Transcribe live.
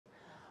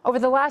Over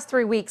the last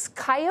 3 weeks,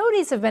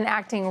 coyotes have been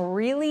acting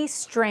really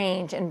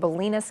strange in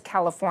Bolinas,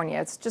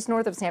 California. It's just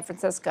north of San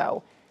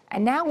Francisco.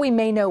 And now we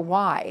may know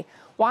why.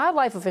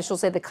 Wildlife officials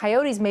say the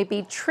coyotes may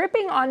be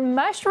tripping on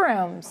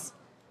mushrooms.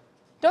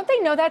 Don't they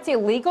know that's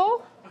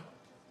illegal?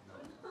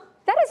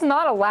 That is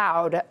not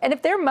allowed. And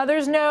if their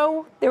mothers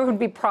know, there would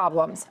be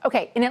problems.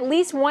 Okay, in at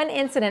least one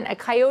incident, a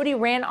coyote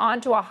ran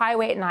onto a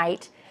highway at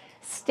night,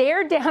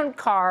 stared down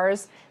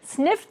cars,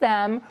 sniffed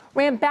them,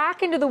 ran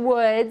back into the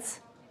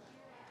woods.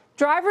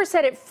 Drivers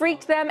said it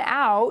freaked them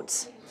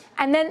out.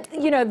 And then,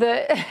 you know,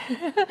 they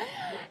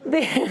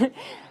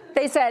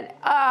said,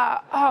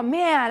 oh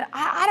man,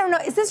 I don't know,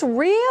 is this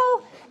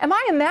real? Am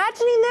I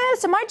imagining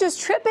this? Am I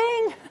just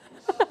tripping?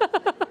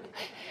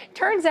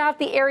 Turns out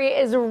the area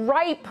is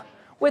ripe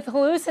with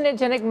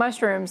hallucinogenic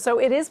mushrooms, so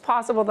it is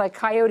possible that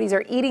coyotes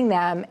are eating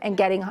them and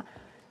getting,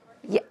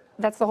 yeah,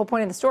 that's the whole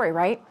point of the story,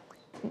 right?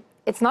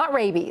 It's not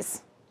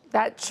rabies.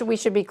 We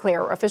should be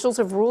clear. Officials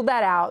have ruled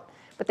that out,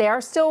 but they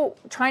are still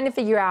trying to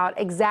figure out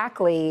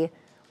exactly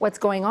what's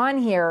going on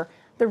here.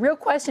 The real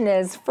question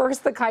is,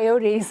 first the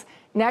coyotes,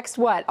 next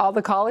what? All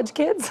the college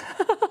kids?